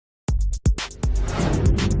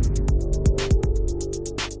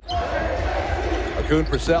Coon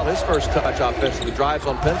Purcell, his first touch offensively, drives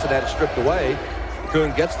on Vincent, had it stripped away.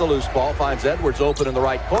 Coon gets the loose ball, finds Edwards open in the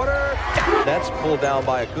right corner. That's pulled down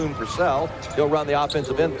by a Coon Purcell. He'll run the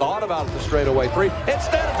offensive end. Thought about the straightaway three.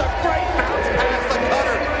 Instead, it's a great bounce past the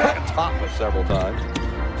cutter. Cut Thomas several times.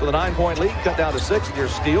 So the 9-point lead cut down to 6. And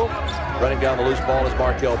here's Steele. Running down the loose ball is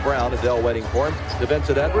Markel Brown. Adele waiting for him. To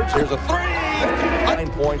Vincent Edwards. Here's a 3. 9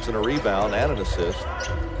 points and a rebound and an assist.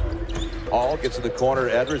 Hall gets to the corner.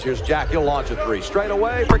 Edwards. Here's Jack. He'll launch a 3. Straight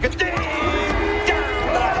away for Kadeem.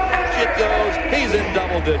 It goes. He's in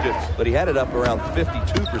double digits, but he had it up around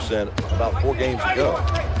 52% about 4 games ago.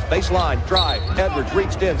 Baseline drive. Edwards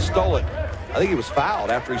reached in, stole it. I think he was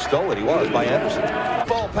fouled after he stole it. He was by Anderson.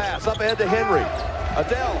 Ball pass up ahead to Henry.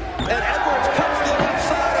 Adele and Edwards cuts to the left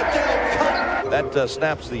side. Adele cut. That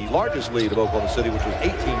snaps the largest lead of Oklahoma City, which was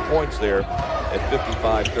 18 points there at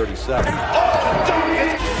 55-37. Oh, dunk!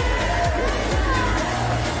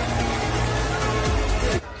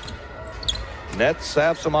 Nets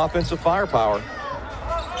have some offensive firepower,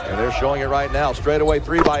 and they're showing it right now. Straightaway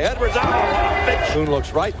 3 by Edwards. Coon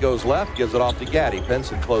looks right, goes left, gives it off to Gaddy.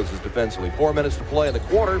 Benson closes defensively. 4 minutes to play in the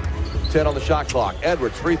quarter. 10 on the shot clock.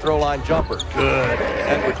 Edwards, free throw line jumper. Good.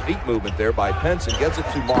 Edwards feet movement there by Benson. Gets it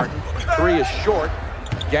to Martin. 3 is short.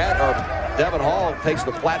 Devin Hall takes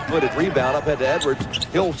the flat-footed rebound up head to Edwards.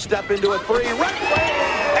 He'll step into a 3.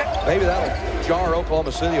 Maybe that'll jar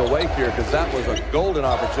Oklahoma City awake here, because that was a golden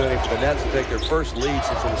opportunity for the Nets to take their first lead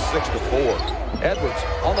since it was 6-4. Edwards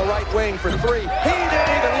on the right wing for 3. He didn't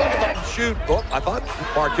even look at the shoot. Oh, I thought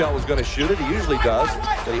Markel was going to shoot it. He usually does,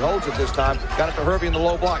 but he holds it this time. Got it to Hervey in the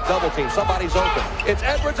low block. Double team. Somebody's open. It's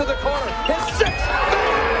Edwards in the corner. His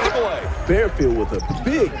 6th away. Fairfield with a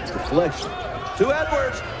big deflection. To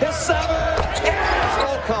Edwards. His 7th.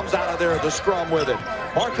 Hall comes out of there at the scrum with it.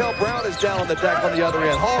 Markel Brown is down on the deck on the other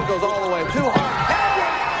end. Hall goes all the way too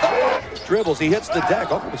hard. Dribbles. He hits the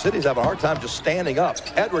deck. Oklahoma City's having a hard time just standing up.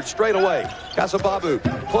 Edwards straight away. Casababu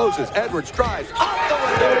closes. Edwards drives. Off the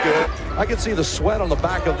window. Good. I can see the sweat on the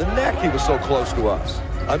back of the neck. He was so close to us.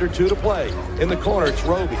 Under 2 to play. In the corner, it's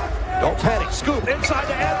Roby. Don't panic. Scoop inside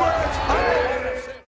to Edwards.